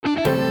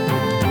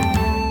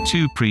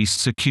Two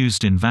priests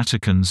accused in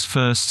Vatican's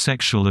first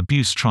sexual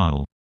abuse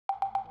trial.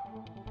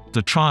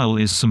 The trial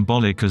is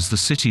symbolic as the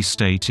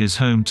city-state is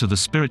home to the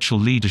spiritual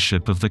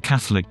leadership of the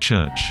Catholic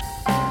Church.